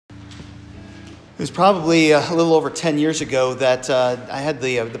was probably a little over 10 years ago that I had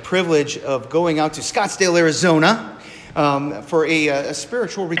the privilege of going out to Scottsdale, Arizona for a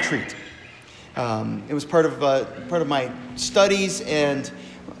spiritual retreat. It was part of my studies, and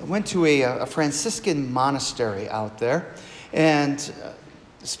I went to a Franciscan monastery out there and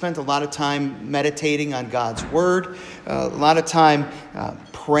spent a lot of time meditating on God's Word, a lot of time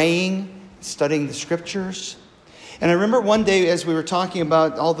praying, studying the Scriptures. And I remember one day as we were talking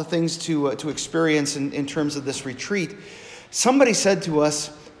about all the things to experience in terms of this retreat, somebody said to us,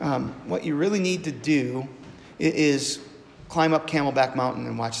 what you really need to do is climb up Camelback Mountain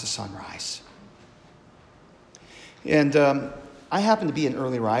and watch the sunrise. And I happen to be an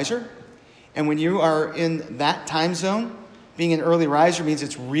early riser. And when you are in that time zone, being an early riser means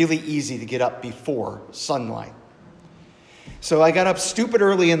it's really easy to get up before sunlight. So I got up stupid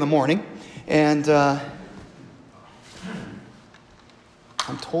early in the morning, and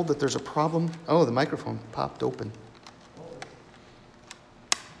I'm told that there's a problem. Oh, the microphone popped open.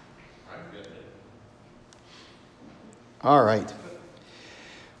 All right.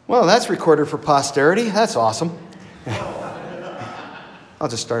 Well, that's recorded for posterity. That's awesome. I'll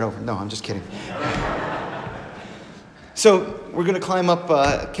just start over. No, I'm just kidding. So we're going to climb up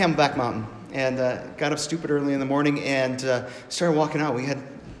Camelback Mountain, and got up stupid early in the morning and started walking out. We had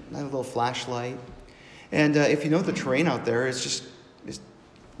a little flashlight, and if you know the terrain out there, it's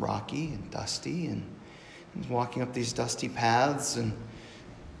rocky and dusty, and walking up these dusty paths and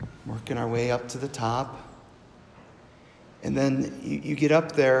working our way up to the top. And then you get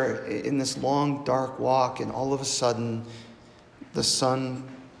up there in this long, dark walk, and all of a sudden the sun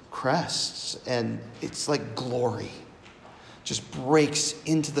crests, and it's like glory just breaks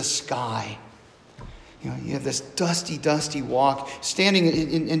into the sky. You know, you have this dusty walk, standing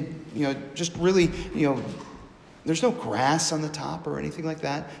in just really, there's no grass on the top or anything like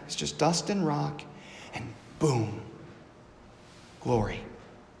that. It's just dust and rock, and boom, glory.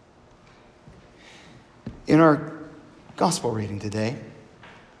 In our gospel reading today,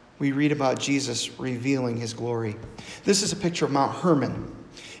 we read about Jesus revealing his glory. This is a picture of Mount Hermon,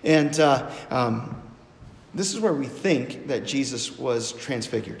 and this is where we think that Jesus was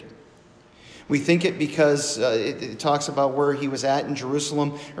transfigured. We think it because it talks about where he was at in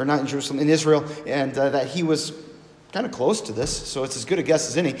Jerusalem, or not in Jerusalem, in Israel, and that he was kind of close to this, so it's as good a guess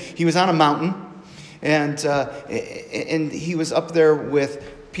as any. He was on a mountain, and he was up there with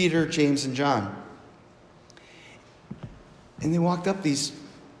Peter, James, and John. And they walked up these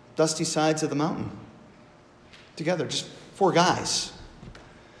dusty sides of the mountain together, just four guys.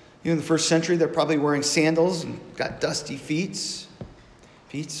 In the first century, they're probably wearing sandals and got dusty feet.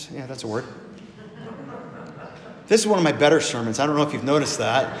 Feet? Yeah, that's a word. This is one of my better sermons. I don't know if you've noticed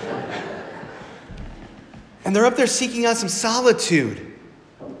that. And they're up there seeking out some solitude.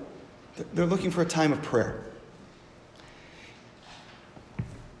 They're looking for a time of prayer.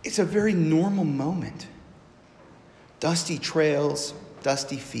 It's a very normal moment. Dusty trails,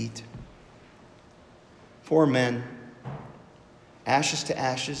 dusty feet. Four men, ashes to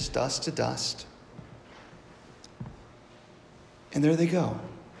ashes, dust to dust. And there they go.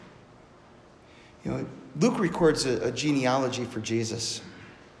 Luke records a genealogy for Jesus.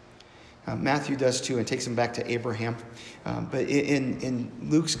 Matthew does too, and takes him back to Abraham. But in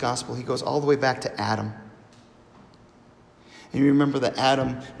Luke's gospel, he goes all the way back to Adam. And you remember that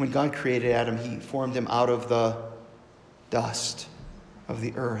Adam, when God created Adam, he formed him out of the dust of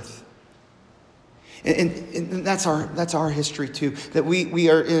the earth. And that's our history too, that we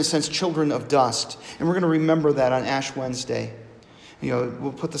are, in a sense, children of dust. And we're going to remember that on Ash Wednesday.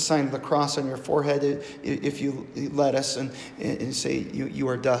 We'll put the sign of the cross on your forehead if you let us, and say, you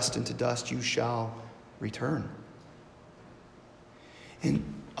are dust, and to dust you shall return. And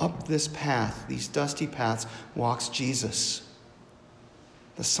up this path, these dusty paths, walks Jesus,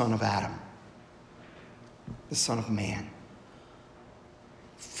 the son of Adam, the son of man,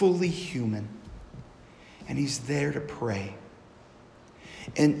 fully human. And he's there to pray.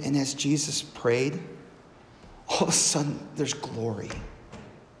 And as Jesus prayed, all of a sudden, there's glory.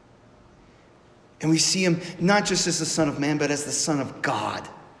 And we see him not just as the Son of Man, but as the Son of God.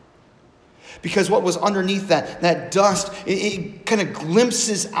 Because what was underneath that dust, it kind of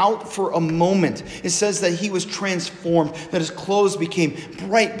glimpses out for a moment. It says that he was transformed, that his clothes became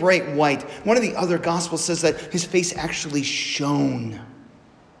bright white. One of the other Gospels says that his face actually shone.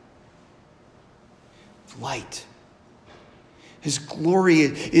 Light. His glory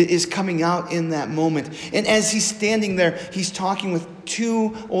is coming out in that moment. And as he's standing there, he's talking with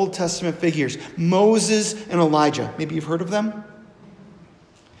two Old Testament figures, Moses and Elijah. Maybe you've heard of them?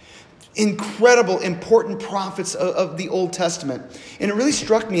 Incredible, important prophets of the Old Testament. And it really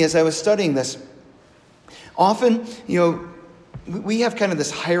struck me as I was studying this Often, we have kind of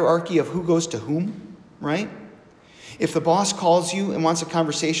this hierarchy of who goes to whom, right? If the boss calls you and wants a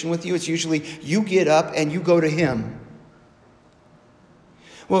conversation with you, it's usually you get up and you go to him.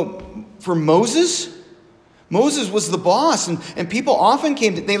 Well, for Moses was the boss, and people often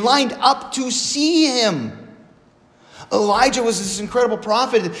they lined up to see him. Elijah was this incredible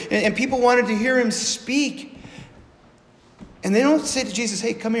prophet, and people wanted to hear him speak. And they don't say to Jesus,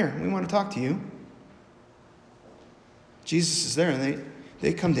 hey, come here, we want to talk to you. Jesus is there, and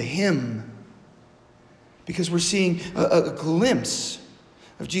they come to him. Because we're seeing a glimpse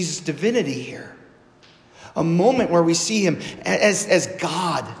of Jesus' divinity here. A moment where we see him as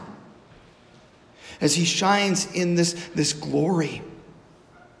God. As he shines in this glory.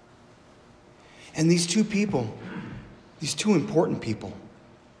 And these two people, these two important people,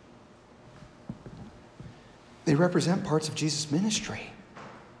 they represent parts of Jesus' ministry.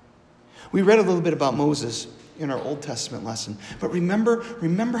 We read a little bit about Moses in our Old Testament lesson. But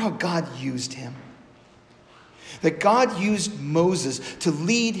remember how God used him. That God used Moses to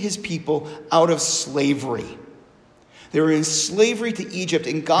lead his people out of slavery. They were in slavery to Egypt,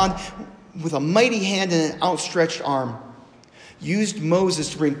 and God, with a mighty hand and an outstretched arm, used Moses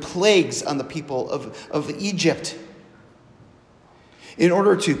to bring plagues on the people of Egypt in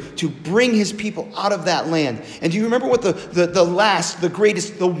order to bring his people out of that land. And do you remember what the last, the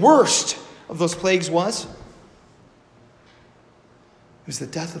greatest, the worst of those plagues was? It was the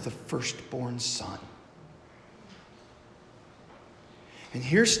death of the firstborn son. And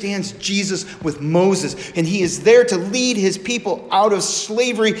here stands Jesus with Moses, and he is there to lead his people out of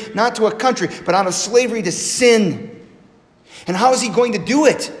slavery, not to a country, but out of slavery to sin. And how is he going to do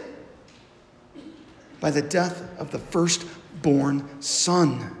it? By the death of the firstborn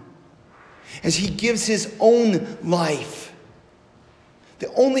son. As he gives his own life. The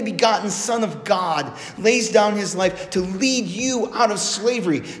only begotten Son of God lays down his life to lead you out of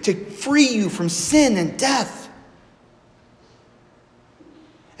slavery, to free you from sin and death.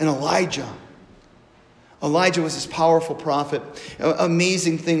 And Elijah was this powerful prophet.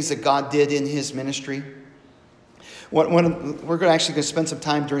 Amazing things that God did in his ministry. We're actually going to spend some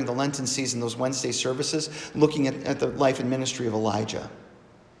time during the Lenten season, those Wednesday services, looking at the life and ministry of Elijah.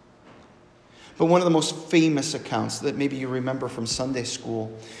 But one of the most famous accounts that maybe you remember from Sunday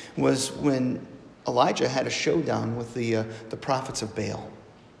school was when Elijah had a showdown with the prophets of Baal.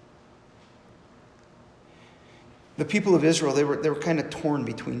 The people of Israel, they were kind of torn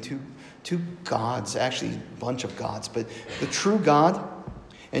between two gods, actually a bunch of gods, but the true God,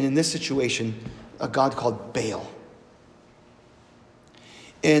 and in this situation, a god called Baal.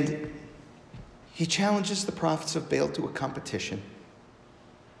 And he challenges the prophets of Baal to a competition.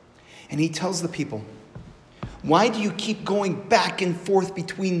 And he tells the people, why do you keep going back and forth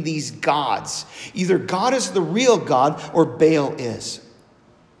between these gods? Either God is the real God or Baal is.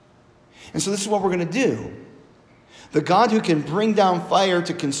 And so this is what we're going to do. The God who can bring down fire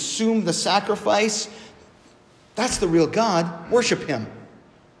to consume the sacrifice, that's the real God. Worship him.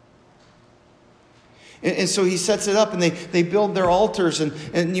 And so he sets it up, and they build their altars.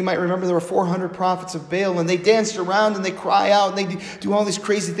 And you might remember there were 400 prophets of Baal, and they danced around, and they cry out, and they do all these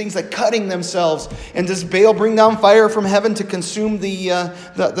crazy things like cutting themselves. And does Baal bring down fire from heaven to consume the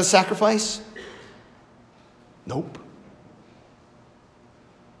sacrifice? Nope.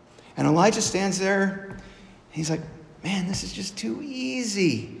 And Elijah stands there, and he's like, man, this is just too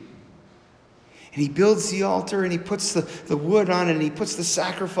easy. And he builds the altar, and he puts the wood on it, and he puts the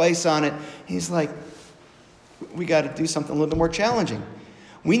sacrifice on it. And he's like, we got to do something a little bit more challenging.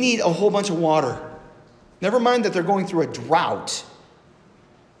 We need a whole bunch of water. Never mind that they're going through a drought.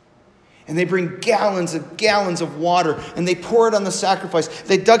 And they bring gallons of water, and they pour it on the sacrifice.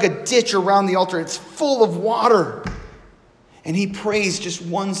 They dug a ditch around the altar. It's full of water. And he prays just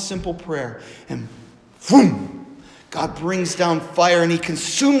one simple prayer. And boom, God brings down fire, and he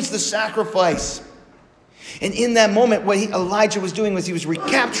consumes the sacrifice. And in that moment, what Elijah was doing was he was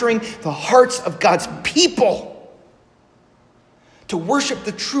recapturing the hearts of God's people to worship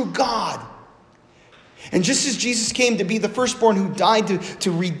the true God. And just as Jesus came to be the firstborn who died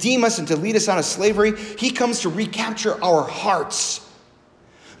to redeem us and to lead us out of slavery, he comes to recapture our hearts,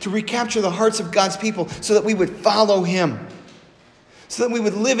 to recapture the hearts of God's people so that we would follow him, so that we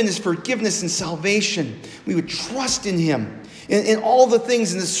would live in his forgiveness and salvation. We would trust in him in all the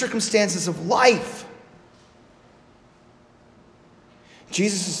things and the circumstances of life.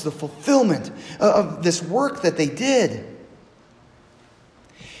 Jesus is the fulfillment of this work that they did.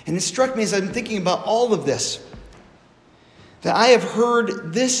 And it struck me as I'm thinking about all of this, that I have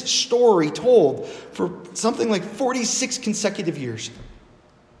heard this story told for something like 46 consecutive years.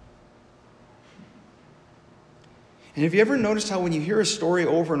 And have you ever noticed how when you hear a story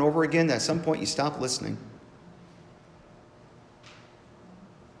over and over again, at some point you stop listening?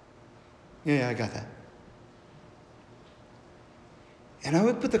 Yeah, I got that. And I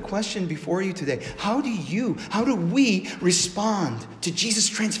would put the question before you today, how do we respond to Jesus'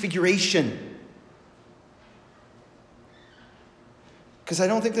 transfiguration? Because I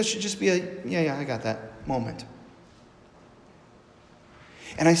don't think this should just be a, I got that moment.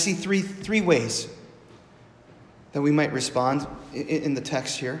 And I see three ways that we might respond in the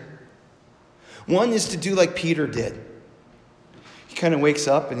text here. One is to do like Peter did. He kind of wakes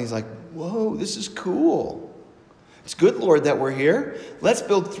up and he's like, whoa, this is cool. It's good, Lord, that we're here. Let's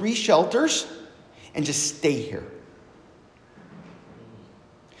build 3 shelters and just stay here.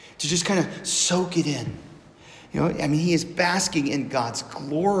 To just kind of soak it in. He is basking in God's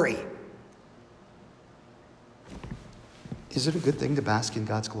glory. Is it a good thing to bask in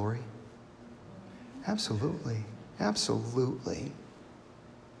God's glory? Absolutely. Absolutely.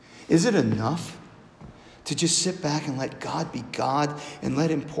 Is it enough to just sit back and let God be God and let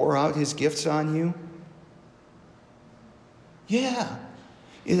him pour out his gifts on you? Yeah,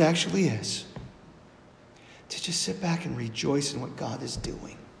 it actually is. To just sit back and rejoice in what God is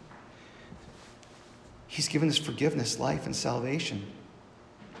doing. He's given us forgiveness, life, and salvation.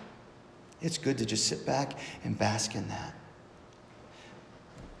 It's good to just sit back and bask in that.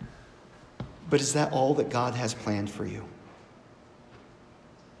 But is that all that God has planned for you?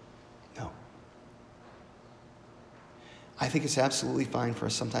 No. I think it's absolutely fine for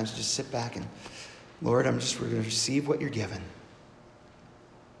us sometimes to just sit back and, Lord, we're going to receive what you're given.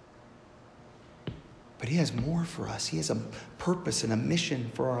 But he has more for us. He has a purpose and a mission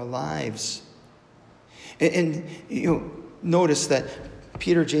for our lives. And notice that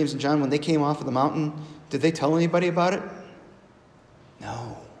Peter, James, and John, when they came off of the mountain, did they tell anybody about it?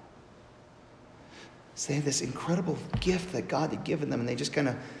 No. So they had this incredible gift that God had given them, and they just kind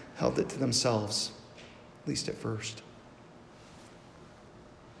of held it to themselves, at least at first.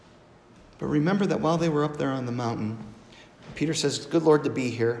 But remember that while they were up there on the mountain, Peter says, it's good, Lord, to be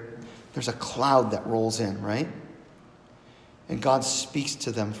here. There's a cloud that rolls in, right? And God speaks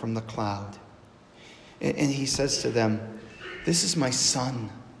to them from the cloud. And he says to them, this is my son,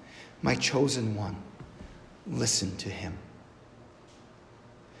 my chosen one. Listen to him.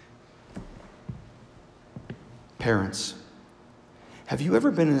 Parents, have you ever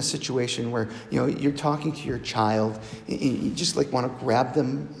been in a situation where, you're talking to your child and you just want to grab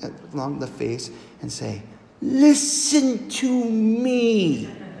them along the face and say, listen to me.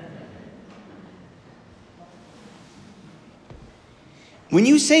 When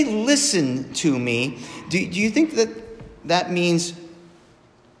you say listen to me, do you think that means,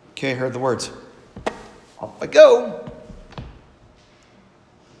 okay, I heard the words, off I go.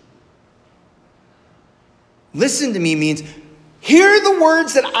 Listen to me means, hear the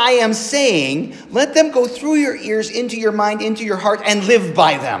words that I am saying, let them go through your ears, into your mind, into your heart, and live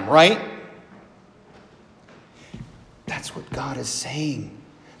by them, right? That's what God is saying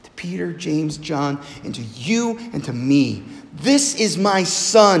to Peter, James, John, and to you and to me. This is my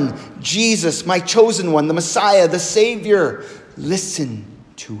son, Jesus, my chosen one, the Messiah, the Savior. Listen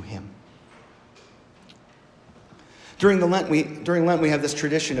to him. During Lent, we have this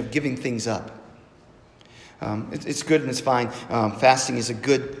tradition of giving things up. It's good and it's fine. Fasting is a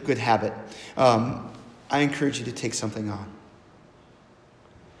good habit. I encourage you to take something on.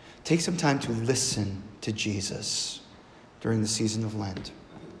 Take some time to listen to Jesus during the season of Lent.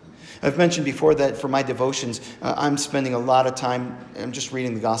 I've mentioned before that for my devotions, I'm spending a lot of time, I'm just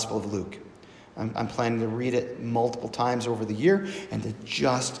reading the Gospel of Luke. I'm planning to read it multiple times over the year and to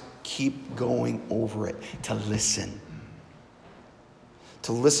just keep going over it, to listen.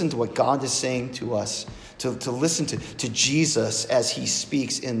 To listen to what God is saying to us, to listen to Jesus as he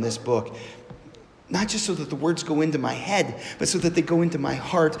speaks in this book. Not just so that the words go into my head, but so that they go into my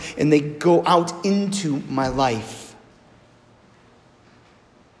heart and they go out into my life.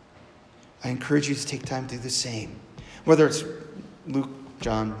 I encourage you to take time to do the same. Whether it's Luke,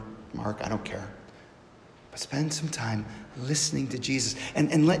 John, Mark, I don't care. But spend some time listening to Jesus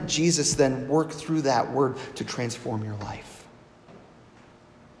and let Jesus then work through that word to transform your life.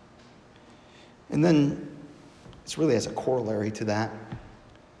 And then, it's really as a corollary to that,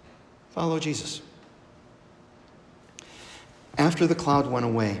 follow Jesus. After the cloud went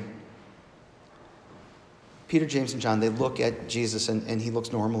away, Peter, James, and John, they look at Jesus and he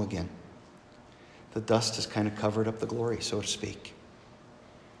looks normal again. The dust has kind of covered up the glory, so to speak.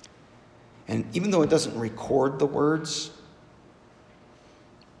 And even though it doesn't record the words,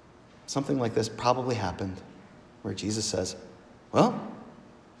 something like this probably happened where Jesus says, well,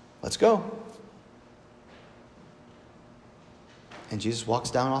 let's go. And Jesus walks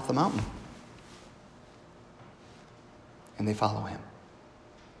down off the mountain. And they follow him.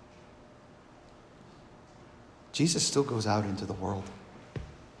 Jesus still goes out into the world.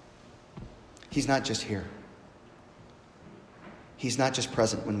 He's not just here. He's not just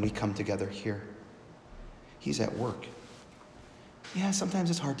present when we come together here. He's at work. Yeah, sometimes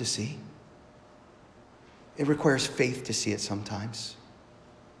it's hard to see. It requires faith to see it sometimes.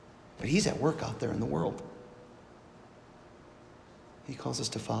 But he's at work out there in the world. He calls us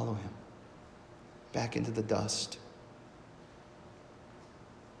to follow him back into the dust.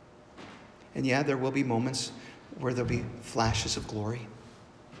 And yeah, there will be moments where there'll be flashes of glory.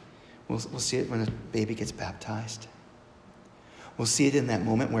 We'll see it when a baby gets baptized. We'll see it in that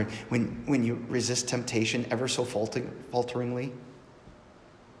moment where when you resist temptation ever so falteringly.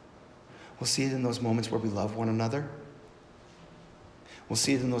 We'll see it in those moments where we love one another. We'll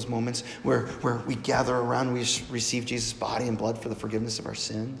see it in those moments where we gather around, we receive Jesus' body and blood for the forgiveness of our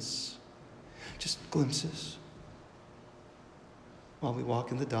sins. Just glimpses while we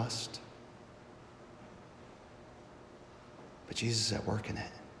walk in the dust. But Jesus is at work in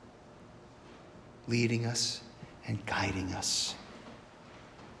it, leading us and guiding us.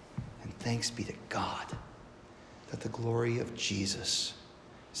 And thanks be to God that the glory of Jesus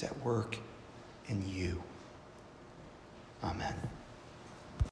is at work in you. Amen.